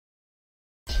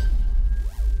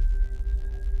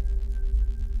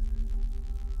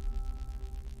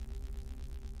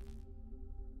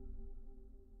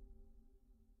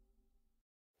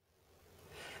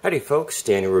Howdy folks,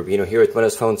 Daniel Rubino here with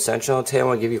Windows Phone Central. Today I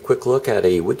want to give you a quick look at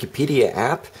a Wikipedia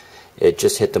app. It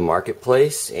just hit the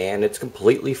marketplace and it's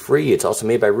completely free. It's also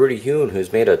made by Rudy Hune,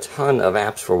 who's made a ton of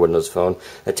apps for Windows Phone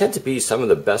that tend to be some of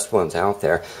the best ones out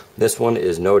there. This one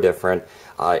is no different.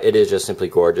 It is just simply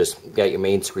gorgeous. You got your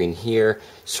main screen here,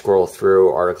 scroll through,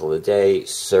 article of the day,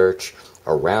 search,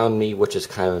 around me, which is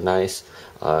kind of nice.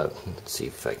 Let's see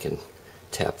if I can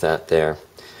tap that there.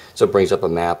 So it brings up a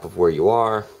map of where you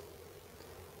are.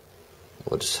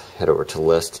 We'll just head over to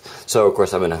list. So of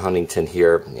course I'm in Huntington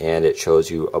here, and it shows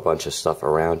you a bunch of stuff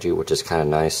around you, which is kind of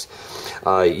nice.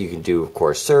 You can do, of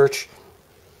course, search,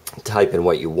 type in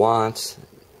what you want.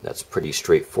 That's pretty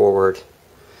straightforward.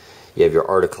 You have your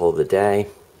article of the day,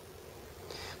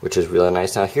 which is really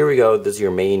nice. Now here we go. This is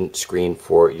your main screen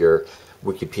for your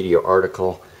Wikipedia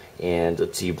article. And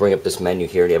let's see, you bring up this menu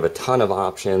here, and you have a ton of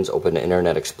options. Open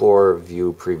Internet Explorer,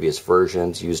 view previous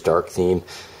versions, use dark theme.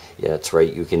 Yeah, that's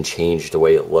right, you can change the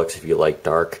way it looks if you like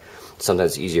dark.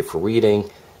 Sometimes it's easier for reading.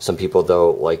 Some people,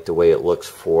 though, like the way it looks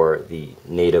for the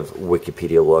native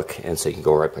Wikipedia look, and so you can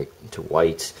go right back to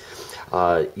white.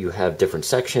 You have different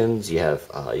sections. You have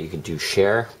you can do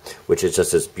share, which is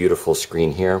just this beautiful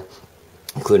screen here,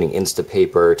 including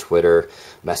Instapaper, Twitter,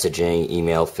 messaging,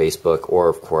 email, Facebook, or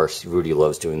of course, Rudy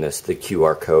loves doing this, the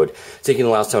QR code. So you can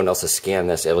allow someone else to scan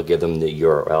this. It'll give them the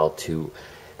URL to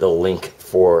the link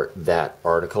for that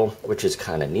article, which is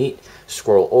kind of neat.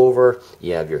 Scroll over,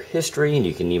 you have your history, and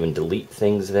you can even delete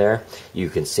things there. You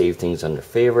can save things under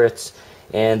favorites,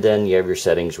 and then you have your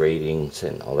settings, ratings,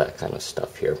 and all that kind of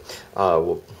stuff here.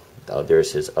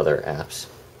 There's his other apps.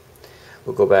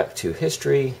 We'll go back to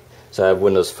history. So I have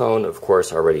Windows Phone, of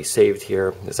course, already saved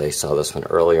here, as I saw this one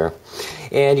earlier.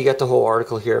 And you got the whole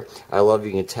article here. I love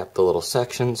you can tap the little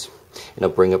sections, and it'll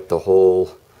bring up the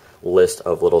whole list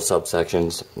of little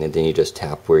subsections, and then you just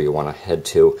tap where you want to head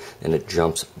to, and it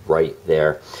jumps right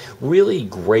there. Really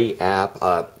great app,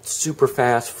 super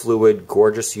fast, fluid,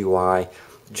 gorgeous UI,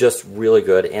 just really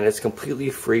good, and it's completely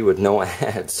free with no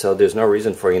ads, so there's no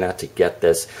reason for you not to get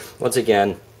this. Once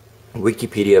again,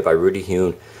 Wikipedia by Rudy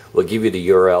Hune. We'll give you the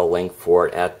URL link for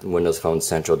it at Windows Phone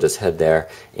Central. Just head there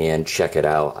and check it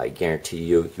out. I guarantee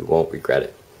you, you won't regret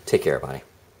it. Take care, everybody.